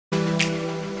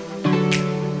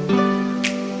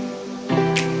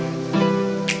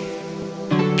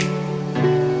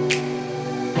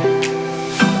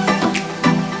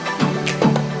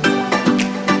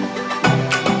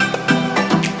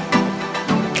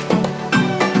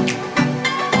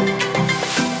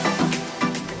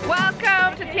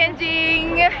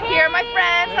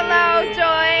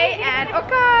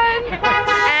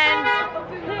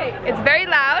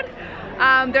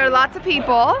There are lots of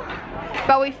people,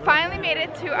 but we finally made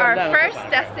it to our first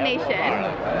destination.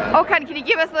 Okan, can you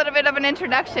give us a little bit of an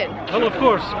introduction? Well, of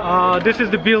course. This is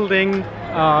the building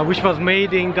which was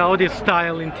made in Gaudi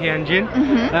style in Tianjin.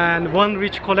 And one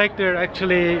rich collector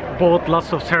actually bought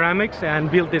lots of ceramics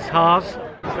and built this house.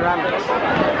 Ceramics.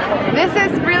 This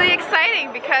is really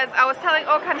exciting because I was telling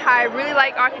Okan how I really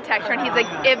like architecture, and he's like,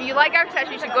 if you like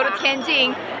architecture, you should go to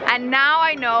Tianjin. And now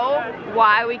I know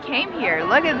why we came here.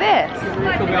 Look at this.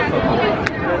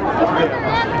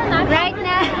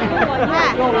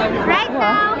 Right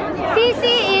now,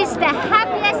 Cici is the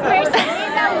happiest person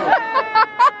in the world.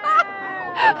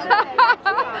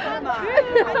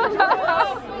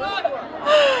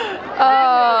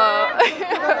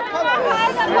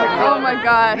 Oh my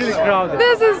gosh. Really crowded.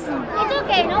 This is... It's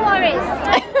okay, no worries.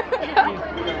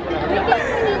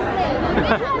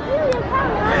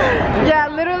 Yeah,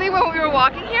 literally when we were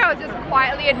walking here, I was just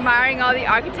quietly admiring all the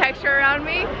architecture around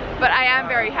me. But I am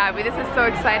very happy. This is so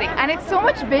exciting. And it's so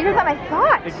much bigger than I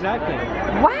thought. Exactly.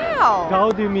 Wow.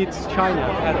 Gaudi meets China.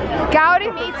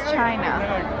 Gaudi meets China.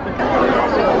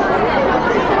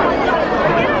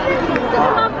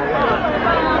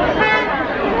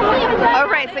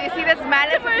 Alright, so you see this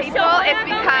madness of people? It's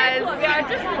because,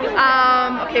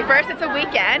 okay, first it's a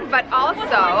weekend, but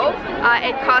also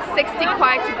it costs 60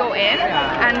 kwai to go in,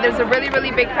 and there's a really,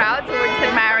 really big crowd, so we're just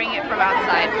admiring it from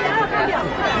outside.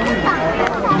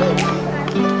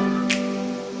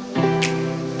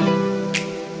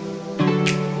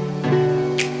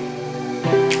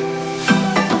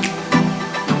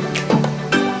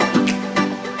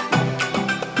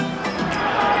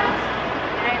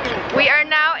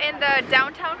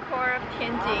 Downtown core of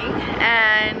Tianjin,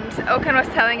 and Okan was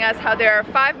telling us how there are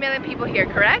 5 million people here,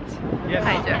 correct? Yes.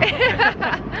 Hi,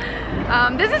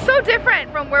 Joy. This is so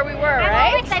different from where we were,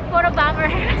 right? It's like photo bomber.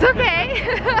 It's okay.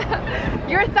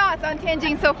 Your thoughts on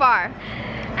Tianjin so far?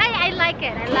 I like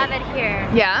it. I love it here.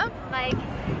 Yeah? Like,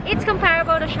 it's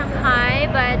comparable to Shanghai,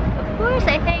 but of course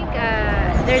I think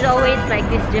there's always like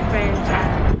this different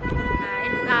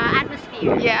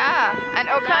atmosphere. Yeah. And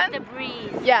Okan? I love the breeze.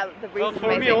 Yeah, the breeze Well, is for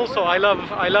amazing. me also, I love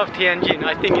Tianjin.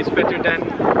 I think it's better than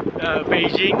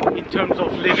Beijing in terms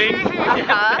of living.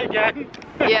 Again,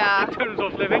 Yeah. in terms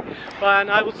of living.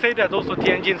 And I would say that also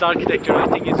Tianjin's architecture, I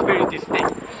think, is very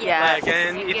distinct. Yes.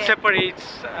 And it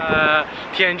separates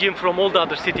Tianjin from all the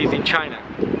other cities in China.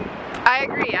 I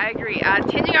agree, I agree.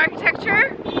 Tianjin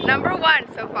architecture, #1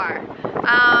 so far.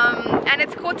 And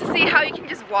it's cool to see how you can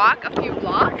just walk a few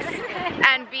blocks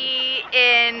and be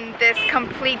in this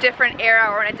complete different era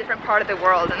or in a different part of the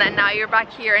world. And then now you're back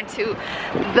here into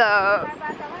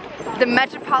the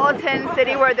metropolitan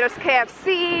city where there's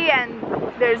KFC and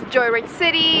there's Joyride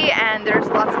City and there's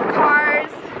lots of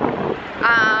cars.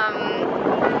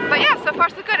 But yeah, so far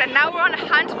so good. And now we're on a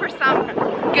hunt for some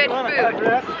good food.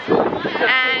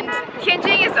 And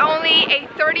Tianjin is only a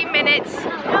 30-minute,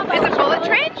 is it bullet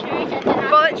train?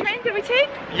 Bullet train did we take?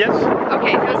 Yes.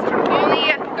 Okay, so it's only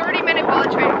a 30-minute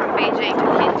bullet train from Beijing to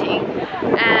Tianjin.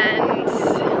 And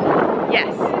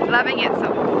yes, loving it so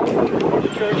far.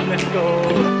 Church, let's go.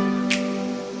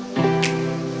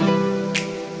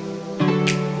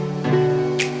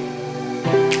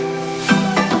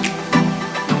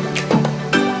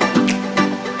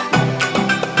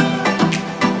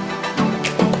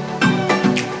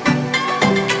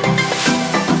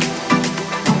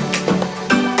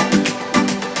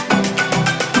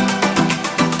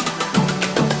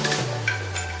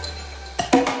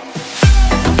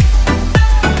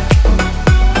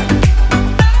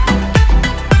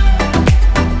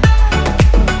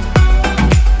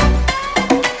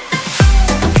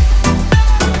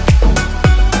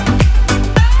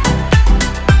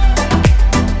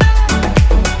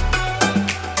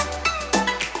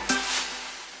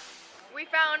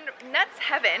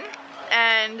 Heaven,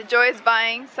 and Joy is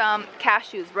buying some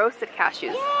cashews, roasted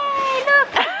cashews. Yay, look!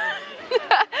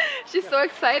 She's so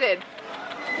excited.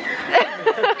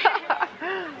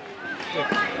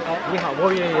 你好，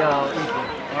我也要一瓶。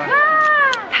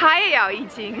她也要一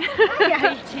斤。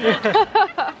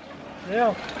没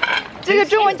有。这个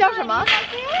中文叫什么？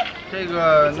这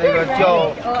个那个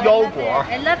叫腰果。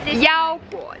I love this. 腰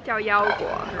果，叫腰果。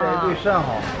对肾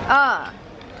好。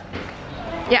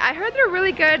Yeah, I heard they're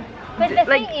really good. But the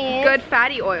Like thing is, good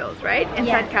fatty oils, right?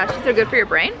 Inside cashews, they're good for your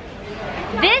brain.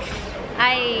 This,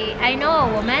 I know a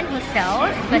woman who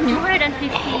sells, but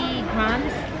 250 grams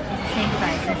is the same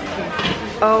price as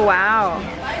this. Oh wow.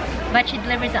 Yes. But she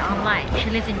delivers it online. She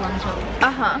lives in Guangzhou.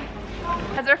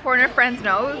 As our foreigner friends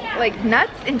know, like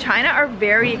nuts in China are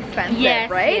very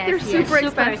expensive, right? Yes, They're super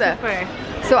expensive. Super.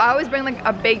 So I always bring like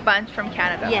a big bunch from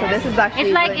Canada. Yes. So this is actually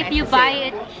it's like really if nice you to buy see.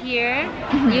 it here,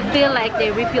 you feel like they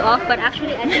rip you off, but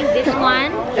actually I think this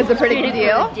one It's a pretty good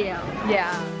deal. good deal.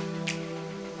 Yeah.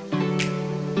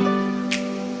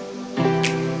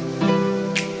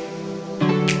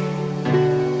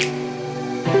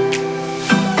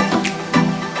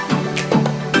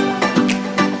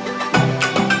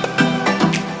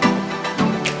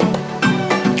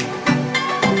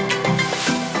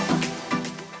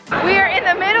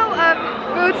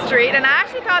 Street, and I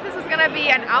actually thought this was gonna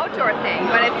be an outdoor thing,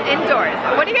 but it's indoors.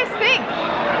 What do you guys think?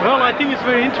 Well, I think it's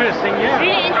very interesting, yeah.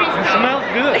 Really interesting. It smells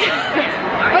good.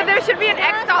 But there should be an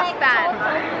exhaust fan.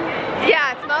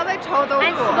 Yeah, it smells like total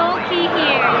And food. smoky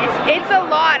here. It's a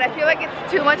lot. I feel like it's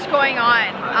too much going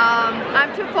on.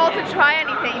 I'm too full to try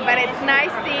anything, but it's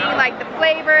nice seeing like the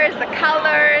flavors, the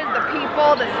colors, the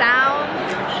people, the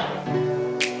sounds.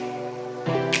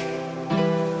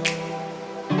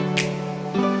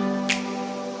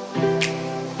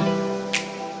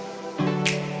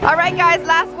 Alright guys,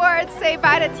 last words. Say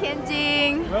bye to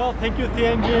Tianjin. Well, thank you,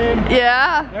 Tianjin.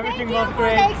 Yeah. Everything was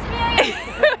great.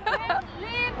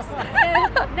 Lips,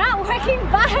 not working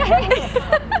bikes.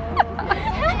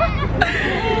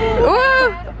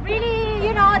 Woo! Really,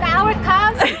 you know, the hour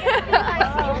comes.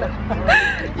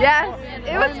 Yes,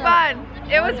 it was fun.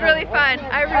 It was really fun.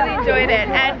 I really enjoyed it.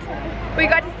 And we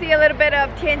got to see a little bit of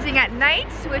Tianjin at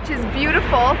night, which is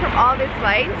beautiful from all these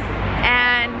lights.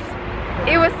 And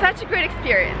it was such a great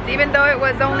experience, even though it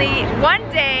was only one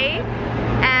day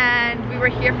and we were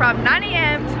here from 9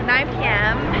 a.m. to 9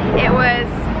 p.m. It was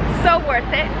so worth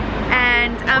it,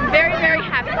 and I'm very, very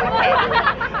happy we came.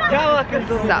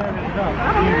 So,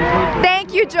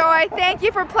 thank you, Joy. Thank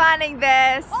you for planning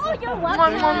this. Oh, you're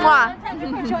welcome. Mwah, mwah, mwah. Thank you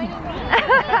for joining me.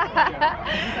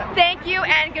 Thank you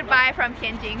and goodbye from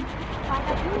Tianjin.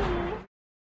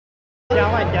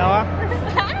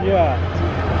 Yeah.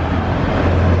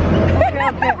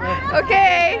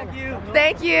 Okay.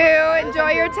 Thank you.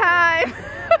 Enjoy your time.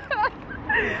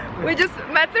 We just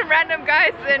met some random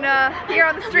guys in here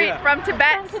on the street from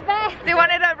Tibet. They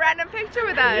wanted a random picture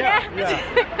with us. Yeah.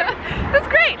 That's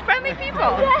great. Friendly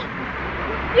people.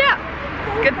 Yeah.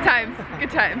 Good times.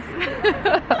 Good times.